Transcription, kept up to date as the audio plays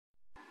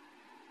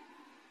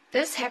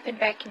This happened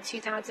back in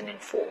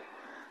 2004.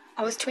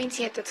 I was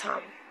 20 at the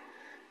time.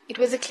 It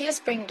was a clear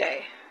spring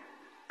day.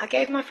 I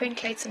gave my friend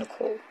Clayton a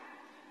call.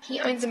 He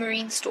owns a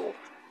marine store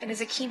and is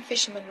a keen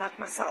fisherman like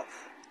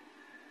myself.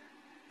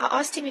 I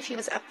asked him if he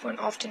was up for an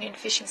afternoon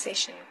fishing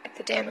session at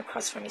the dam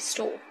across from his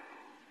store.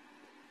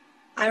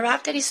 I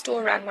arrived at his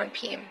store around 1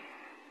 p.m.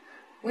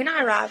 When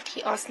I arrived,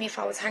 he asked me if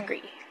I was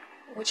hungry,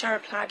 which I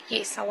replied,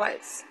 yes, I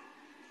was.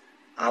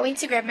 I went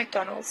to grab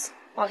McDonald's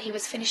while he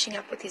was finishing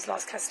up with his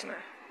last customer.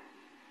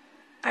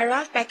 I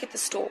arrived back at the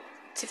store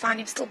to find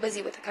him still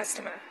busy with a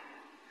customer.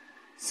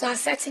 So I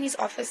sat in his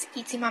office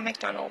eating my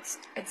McDonald's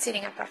and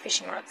setting up our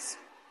fishing rods.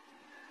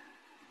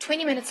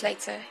 20 minutes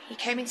later, he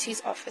came into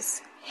his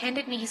office,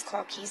 handed me his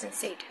car keys and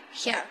said,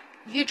 "Here,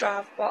 you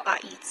drive while I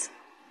eat."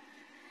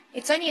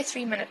 It's only a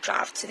 3-minute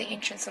drive to the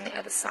entrance on the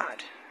other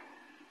side.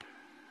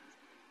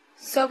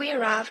 So we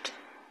arrived,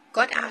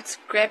 got out,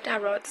 grabbed our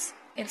rods,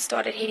 and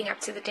started heading up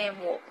to the dam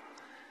wall,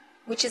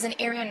 which is an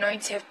area known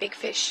to have big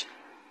fish.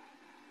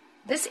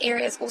 This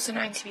area is also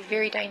known to be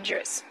very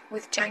dangerous,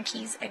 with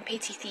junkies and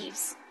petty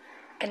thieves,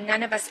 and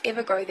none of us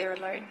ever go there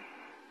alone.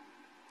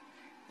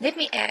 Let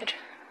me add,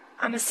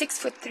 I'm a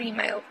 6'3"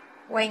 male,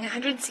 weighing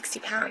 160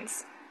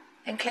 pounds,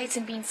 and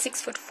Clayton being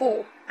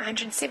 6'4",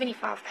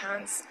 175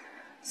 pounds,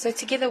 so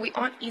together we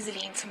aren't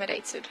easily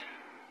intimidated.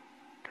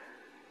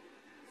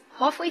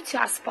 Halfway to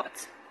our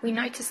spot, we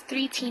noticed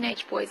 3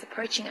 teenage boys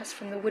approaching us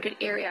from the wooded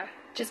area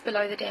just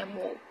below the dam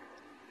wall.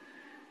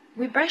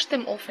 We brushed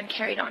them off and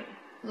carried on,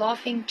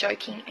 laughing,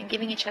 joking, and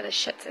giving each other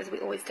shit as we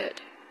always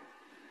did.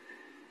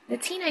 The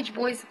teenage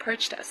boys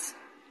approached us.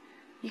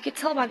 You could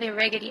tell by their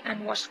raggedy,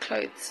 unwashed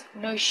clothes,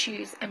 no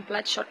shoes, and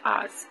bloodshot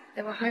eyes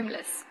they were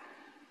homeless,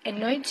 and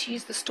known to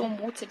use the storm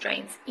water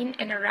drains in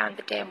and around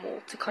the dam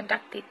wall to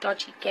conduct their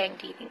dodgy gang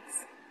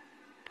dealings.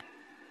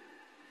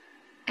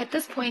 At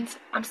this point,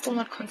 I'm still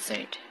not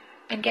concerned,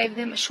 and gave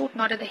them a short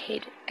nod of the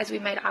head as we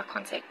made eye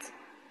contact.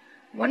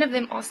 One of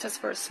them asked us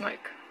for a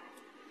smoke.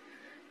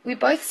 We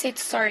both said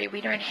sorry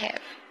we don't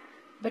have,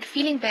 but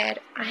feeling bad,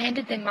 I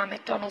handed them my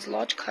McDonald's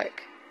large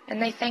Coke,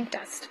 and they thanked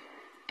us,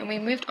 and we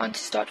moved on to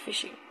start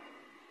fishing.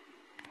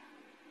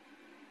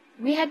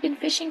 We had been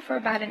fishing for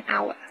about an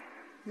hour,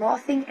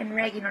 laughing and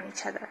ragging on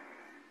each other,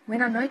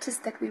 when I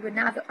noticed that we were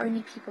now the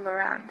only people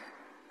around.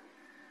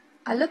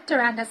 I looked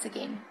around us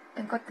again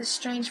and got this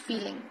strange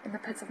feeling in the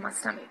pit of my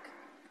stomach,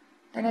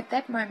 and at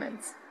that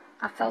moment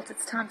I felt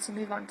it's time to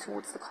move on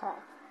towards the car.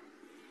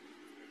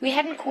 We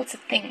hadn't caught a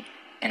thing,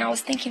 and I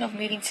was thinking of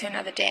moving to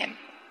another dam.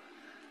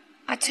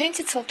 I turned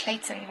to tell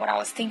Clayton what I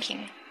was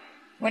thinking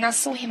when I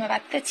saw him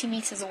about 30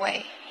 meters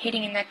away,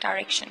 heading in that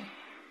direction.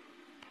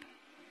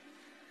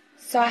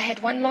 So I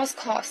had one last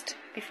cast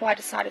before I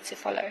decided to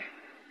follow.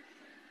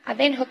 I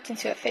then hooked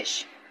into a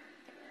fish.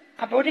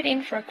 I brought it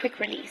in for a quick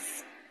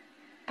release.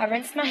 I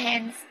rinsed my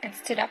hands and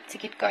stood up to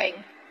get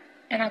going,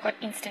 and I got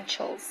instant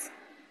chills.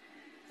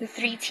 The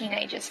 3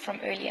 teenagers from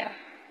earlier.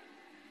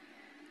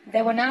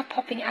 They were now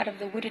popping out of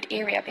the wooded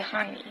area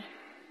behind me.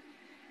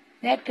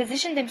 They had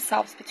positioned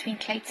themselves between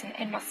Clayton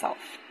and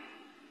myself.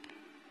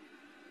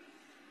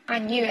 I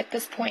knew at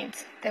this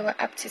point they were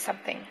up to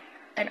something,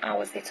 and I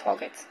was their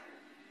target.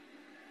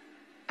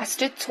 I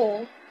stood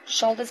tall,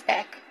 shoulders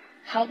back,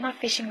 held my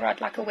fishing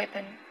rod like a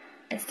weapon,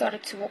 and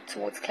started to walk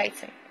towards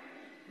Clayton,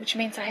 which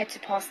meant I had to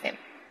pass them.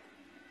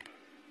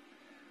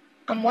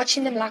 I'm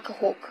watching them like a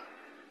hawk,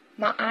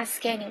 my eyes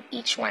scanning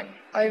each one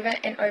over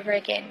and over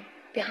again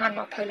behind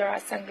my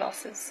polarized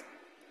sunglasses.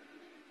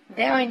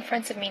 They are in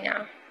front of me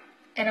now,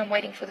 and I'm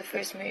waiting for the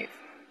first move.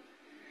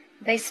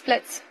 They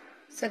split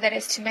so that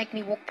as to make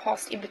me walk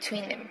past in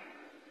between them.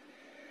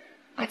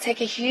 I take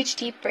a huge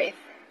deep breath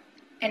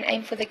and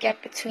aim for the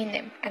gap between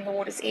them and the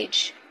water's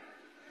edge.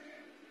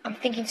 I'm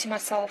thinking to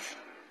myself,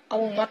 I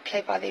will not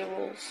play by their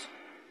rules.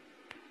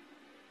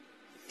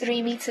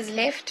 3 meters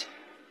left,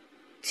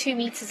 2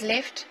 meters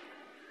left,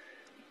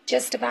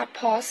 just about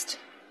past,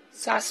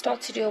 so I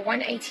start to do a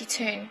 180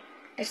 turn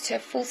as to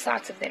have full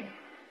sight of them.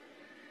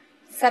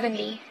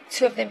 Suddenly,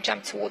 2 of them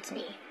jump towards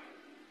me.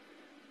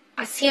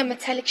 I see a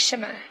metallic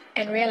shimmer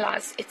and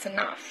realize it's a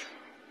knife.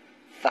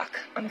 Fuck,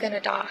 I'm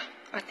gonna die,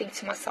 I think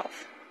to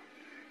myself.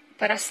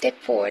 But I step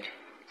forward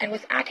and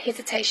without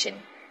hesitation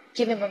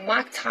give him a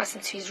Mike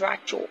Tyson to his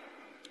right jaw.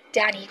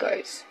 Down he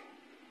goes.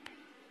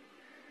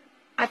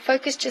 I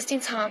focus just in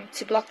time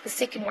to block the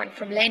second one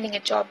from landing a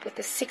job with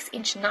a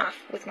 6-inch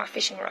knife with my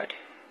fishing rod.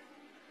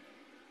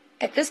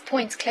 At this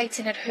point,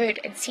 Clayton had heard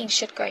and seen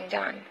shit going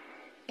down,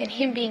 and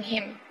him being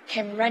him,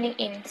 came running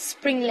in,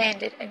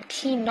 spring-landed, and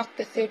clean knocked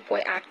the third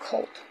boy out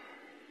cold.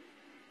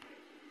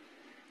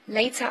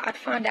 Later, I'd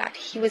find out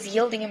he was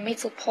yielding a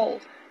metal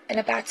pole and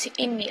about to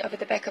end me over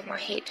the back of my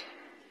head.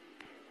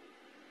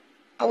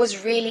 I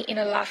was really in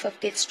a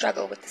life-of-death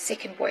struggle with the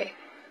second boy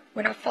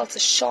when I felt a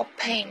sharp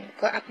pain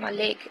go up my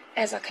leg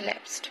as I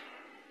collapsed.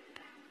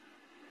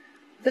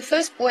 The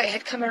first boy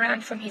had come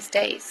around from his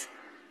daze,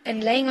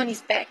 and laying on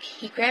his back,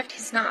 he grabbed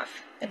his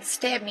knife and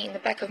stabbed me in the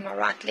back of my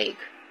right leg.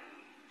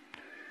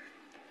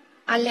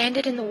 I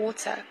landed in the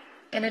water,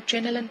 and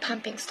adrenaline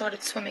pumping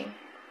started swimming.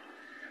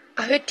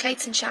 I heard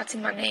Clayton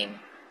shouting my name,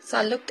 so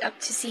I looked up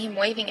to see him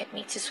waving at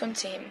me to swim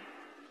to him.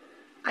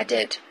 I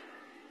did.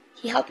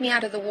 He helped me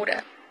out of the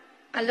water.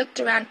 I looked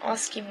around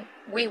asking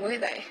where were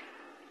they.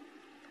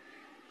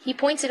 He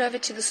pointed over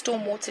to the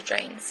storm water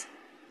drains,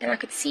 and I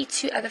could see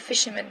 2 other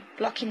fishermen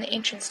blocking the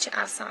entrance to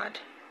our side.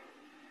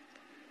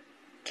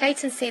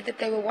 Clayton said that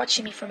they were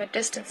watching me from a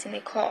distance in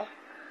their car,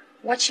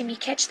 watching me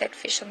catch that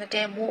fish on the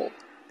dam wall,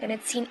 and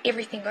had seen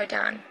everything go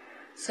down,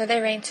 so they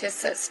ran to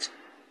assist,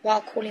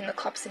 while calling the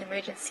cops an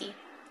emergency.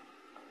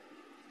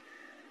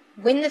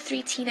 When the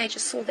 3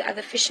 teenagers saw the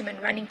other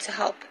fishermen running to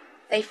help,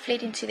 they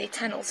fled into their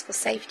tunnels for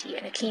safety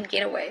and a clean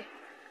getaway,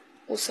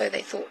 or so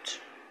they thought.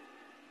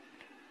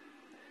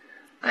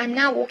 I am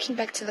now walking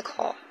back to the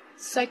car,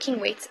 soaking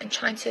wet and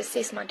trying to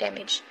assess my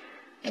damage,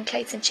 and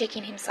Clayton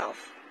checking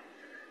himself.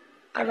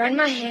 I run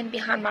my hand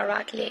behind my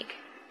right leg,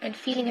 and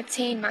feeling a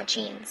tear in my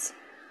jeans,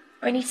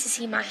 only to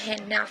see my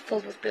hand now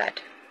filled with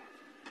blood.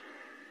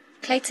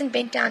 Clayton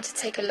bent down to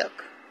take a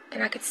look,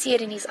 and I could see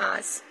it in his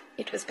eyes.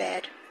 It was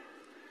bad.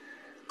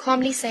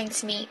 Calmly saying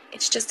to me,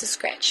 "It's just a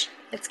scratch.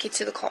 Let's get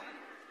to the car."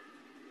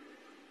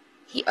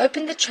 He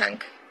opened the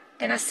trunk,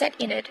 and I sat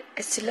in it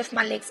as to lift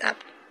my legs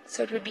up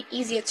so it would be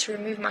easier to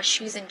remove my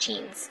shoes and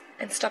jeans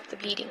and stop the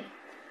bleeding,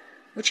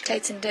 which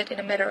Clayton did in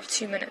a matter of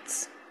 2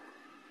 minutes.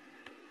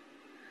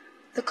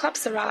 The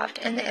cops arrived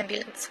and the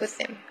ambulance with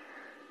them.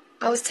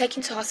 I was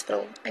taken to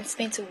hospital and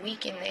spent a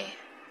week in there.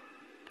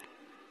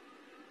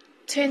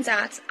 Turns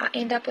out I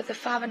end up with a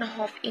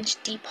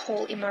 5.5-inch deep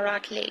hole in my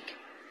right leg,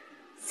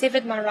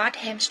 severed my right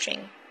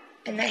hamstring,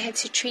 and they had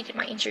to treat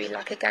my injury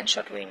like a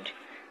gunshot wound,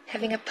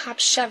 having a pipe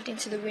shoved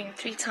into the wound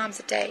 3 times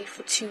a day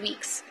for 2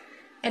 weeks,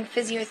 and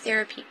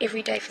physiotherapy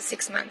every day for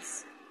 6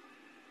 months.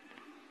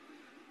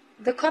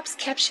 The cops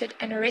captured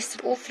and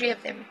arrested all 3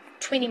 of them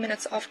 20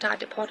 minutes after I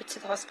departed to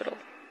the hospital.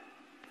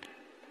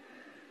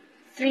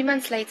 3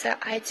 months later,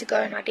 I had to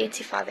go and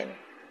identify them.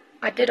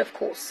 I did, of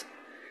course.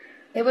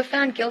 They were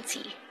found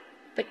guilty,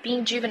 but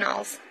being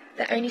juveniles,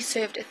 they only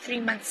served a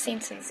 3-month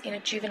sentence in a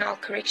juvenile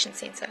correction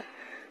center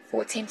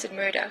for attempted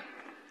murder.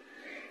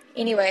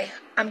 Anyway,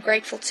 I'm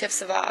grateful to have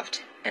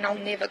survived, and I'll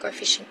never go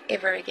fishing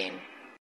ever again.